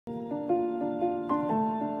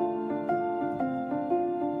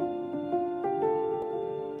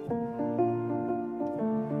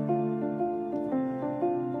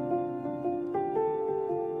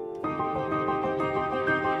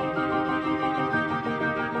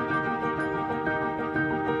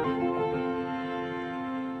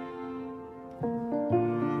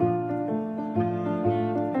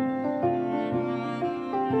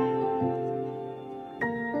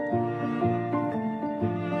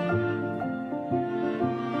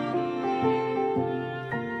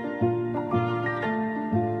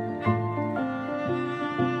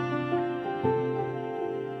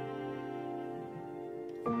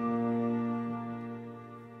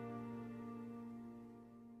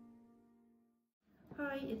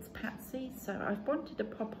it's Patsy. So I wanted to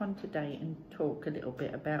pop on today and talk a little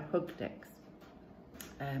bit about hug decks.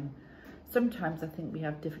 Sometimes I think we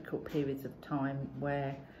have difficult periods of time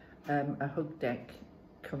where a hug deck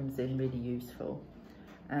comes in really useful,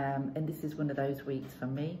 and this is one of those weeks for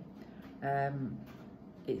me.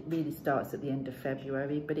 It really starts at the end of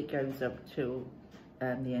February, but it goes up till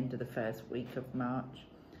the end of the first week of March.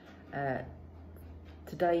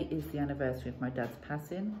 Today is the anniversary of my dad's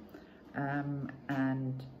passing,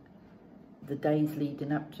 and the days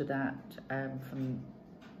leading up to that, from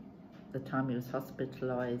the time he was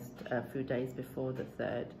hospitalised, a few days before the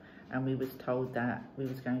 3rd, and we was told that we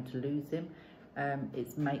was going to lose him.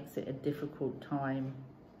 It makes it a difficult time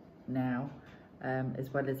now,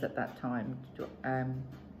 as well as at that time.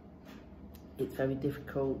 It's very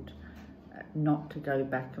difficult not to go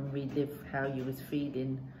back and relive how you was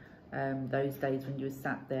feeling those days when you were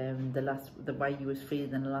sat there, and the way you was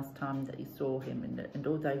feeling the last time that you saw him, and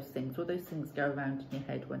all those things go around in your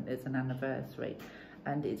head when there's an anniversary,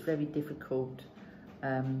 and it's very difficult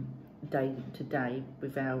day to day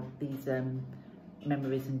without these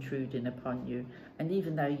memories intruding upon you. And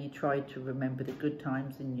even though you try to remember the good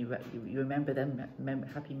times and you remember them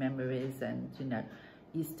happy memories, and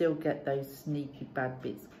you still get those sneaky bad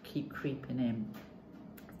bits keep creeping in.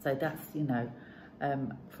 So that's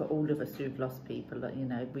for all of us who've lost people, I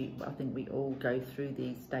think we all go through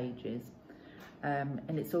these stages.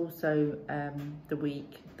 And it's also the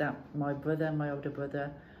week that my older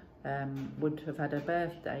brother, would have had a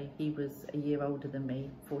birthday. He was a year older than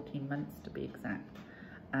me, 14 months to be exact,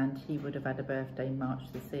 and he would have had a birthday March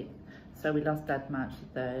the 6th. So we lost Dad March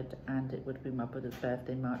the 3rd, and it would have been my brother's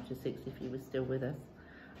birthday March the 6th if he was still with us.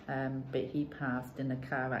 But he passed in a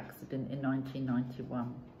car accident in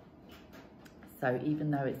 1991. So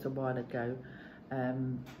even though it's a while ago,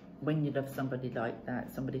 when you love somebody like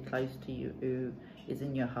that, somebody close to you who is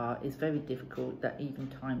in your heart, it's very difficult that even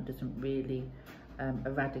time doesn't really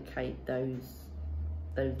eradicate those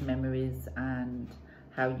memories and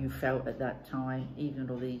how you felt at that time, even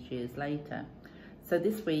all these years later. So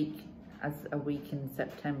this week, as a week in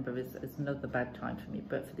September, is another bad time for me,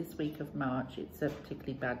 but for this week of March, it's a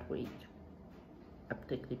particularly bad week.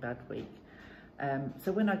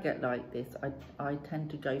 So when I get like this, I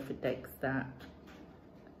tend to go for decks that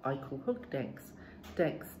I call hug decks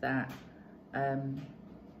that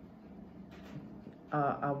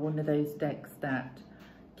are one of those decks that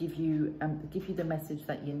give you the message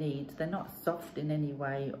that you need. They're not soft in any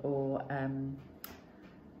way, or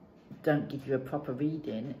don't give you a proper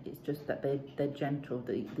reading. It's just that they're gentle.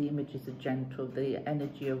 The images are gentle. The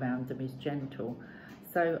energy around them is gentle.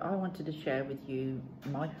 So I wanted to share with you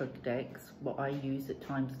my hug decks, what I use at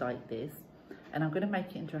times like this, and I'm going to make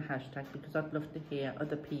it into a hashtag because I'd love to hear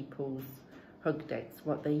other people's hug decks,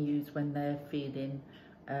 what they use when they're feeling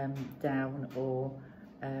down, or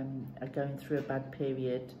are going through a bad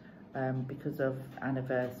period because of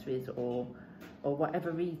anniversaries or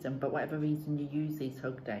whatever reason, but whatever reason you use these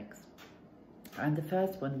hug decks. And the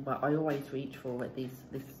first one, what I always reach for at this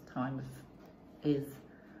time is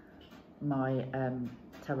my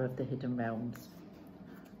Tarot of the Hidden Realms.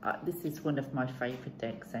 This is one of my favourite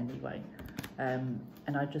decks anyway, and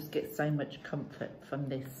I just get so much comfort from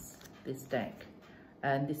this deck.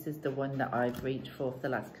 And this is the one that I've reached for the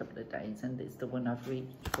last couple of days, and it's the one I've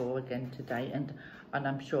reached for again today, and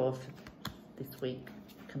I'm sure for this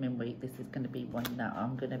coming week, this is going to be one that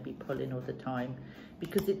I'm going to be pulling all the time,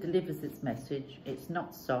 because it delivers its message. It's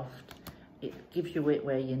not soft, it gives you it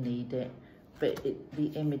where you need it, but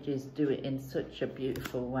the images do it in such a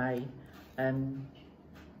beautiful way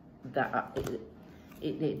that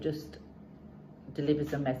it just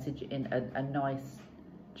delivers a message in a nice,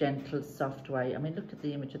 gentle, soft way. I mean, look at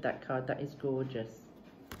the image of that card. That is gorgeous.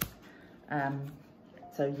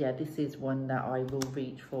 So yeah, this is one that I will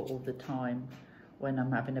reach for all the time when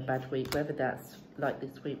I'm having a bad week, whether that's like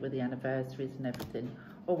this week with the anniversaries and everything,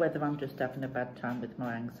 or whether I'm just having a bad time with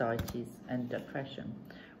my anxieties and depression,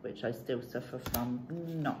 which I still suffer from,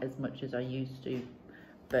 not as much as I used to,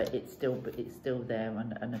 but it's still there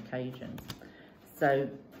on occasions. So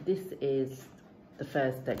this is the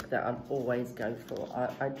first deck that I'll always go for.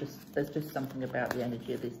 There's just something about the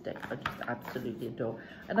energy of this deck I just absolutely adore.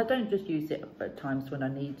 And I don't just use it at times when I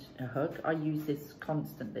need a hug. I use this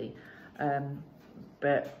constantly,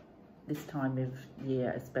 but this time of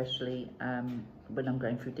year especially, when I'm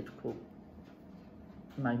going through difficult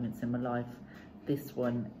moments in my life, this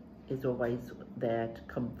one is always there to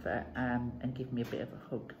comfort and give me a bit of a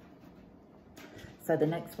hug. So the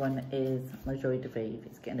next one is my Joie de Vivre.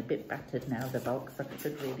 It's getting a bit battered now, the box. I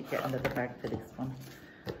should really get another bag for this one.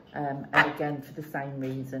 And again, for the same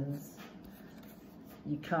reasons,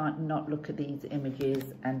 You can't not look at these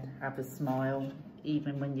images and have a smile,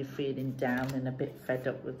 even when you're feeling down and a bit fed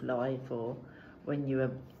up with life, or when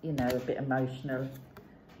you're, you know, a bit emotional.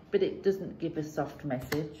 But it doesn't give a soft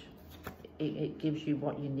message. It gives you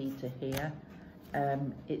what you need to hear.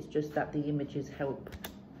 It's just that the images help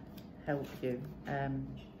you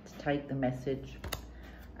to take the message.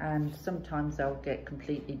 And sometimes I'll get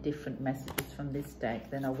completely different messages from this deck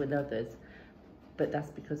than I will others. But that's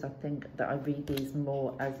because I think that I read these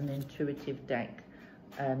more as an intuitive deck.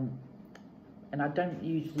 And I don't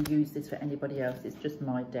usually use this for anybody else, it's just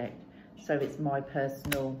my deck. So it's my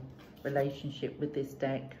personal relationship with this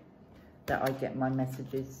deck that I get my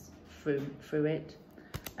messages through it.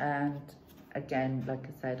 And again, like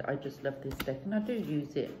I said, I just love this deck, and I do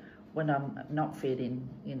use it when I'm not feeling,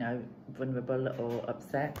 you know, vulnerable or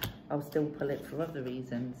upset. I'll still pull it for other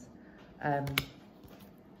reasons.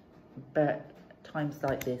 But times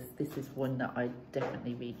like this is one that I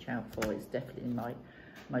definitely reach out for. It's definitely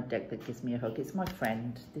my deck that gives me a hug. It's my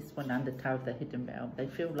friend. This one and the Tower of the Hidden Realm, they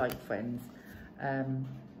feel like friends, and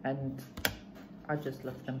I just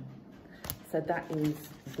love them. So that is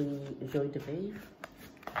the Joie de Vivre,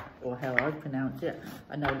 or how I pronounce it.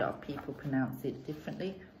 I know a lot of people pronounce it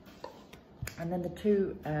differently. And then the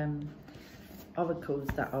two oracles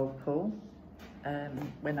that I'll pull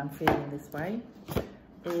when I'm feeling this way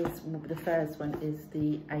is, the first one is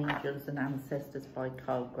the Angels and Ancestors by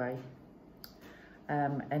Carl Gray.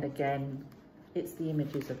 And again, it's the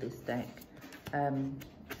images of this deck.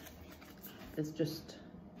 It's just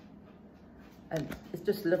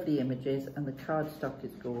lovely images, and the cardstock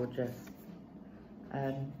is gorgeous.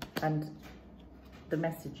 And the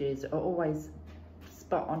messages are always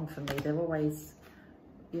spot on for me. They're always,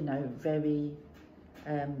 you know, very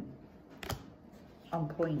on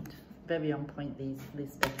point, very on point,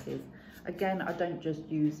 this deck is. Again, I don't just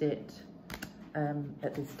use it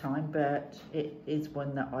at this time, but it is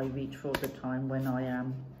one that I reach for all the time when I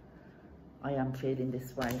am feeling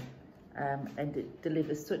this way. And it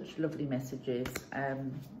delivers such lovely messages,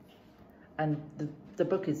 and the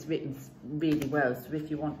book is written really well, so if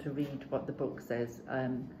you want to read what the book says,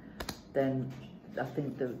 then I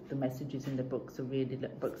think the messages in the book's really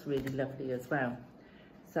lovely as well.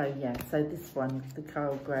 So yeah, so this one, the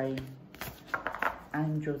Carl Gray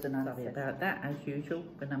Angels and Ancestors. Sorry about that, as usual,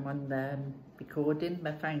 when I'm on the recording,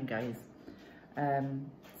 my phone goes.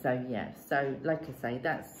 So yeah, so like I say,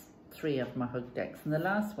 that's 3 of my hug decks, and the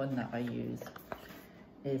last one that I use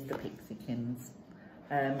is the Pixiekins.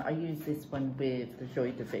 I use this one with the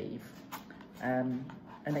Joie de Vivre,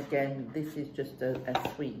 and again, this is just a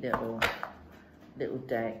sweet little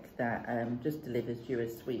deck that just delivers you a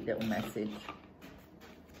sweet little message.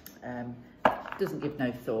 Doesn't give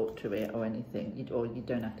no thought to it or anything, or you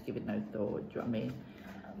don't have to give it no thought, do you know what I mean?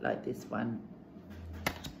 Like this one,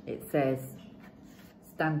 it says,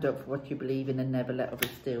 stand up for what you believe in and never let others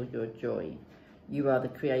steal your joy. You are the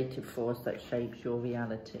creative force that shapes your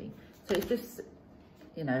reality. So it's just,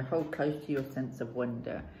 you know, hold close to your sense of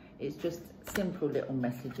wonder. It's just simple little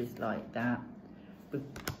messages like that, with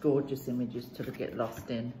gorgeous images to get lost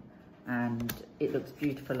in. And it looks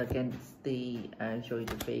beautiful against the Joie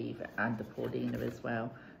de Vivre and the Paulina as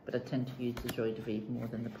well, but I tend to use the Joie de Vivre more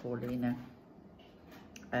than the Paulina.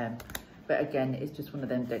 But again, it's just one of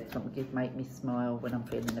them decks that make me smile when I'm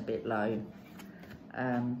feeling a bit low.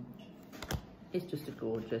 It's just a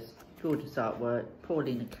gorgeous artwork.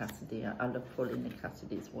 Paulina Cassidy, I love Paulina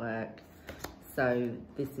Cassidy's work. So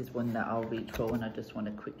this is one that I'll reach for when I just want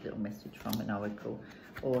a quick little message from an oracle.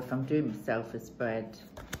 Or if I'm doing myself a spread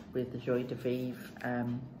with the Joie de Vivre,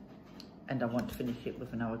 and I want to finish it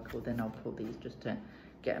with an oracle, then I'll pull these just to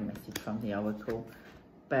get a message from the oracle.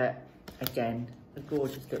 But again, a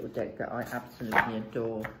gorgeous little deck that I absolutely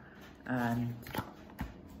adore, and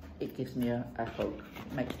it gives me a hug.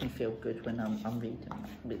 It makes me feel good when I'm reading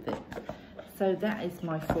with it. So that is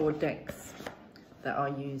my 4 decks that I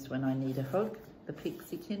use when I need a hug. The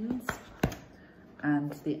Pixiekins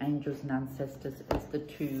and the Angels and Ancestors is the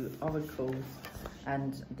 2 oracles,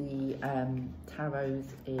 and the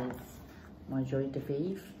tarots is my Joie de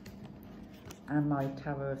Vivre and my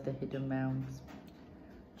Tower of the Hidden Realms.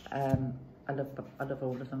 I love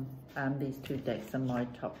all of them. These 2 decks are my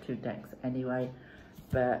top 2 decks anyway,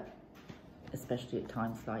 but especially at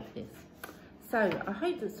times like this. So I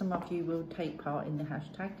hope that some of you will take part in the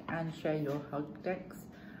hashtag and share your hug decks,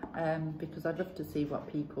 because I'd love to see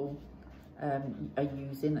what people are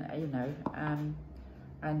using, you know,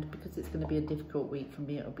 and because it's going to be a difficult week for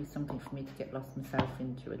me, it'll be something for me to get lost myself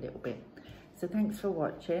into a little bit. So thanks for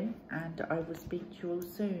watching, and I will speak to you all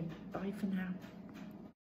soon. Bye for now.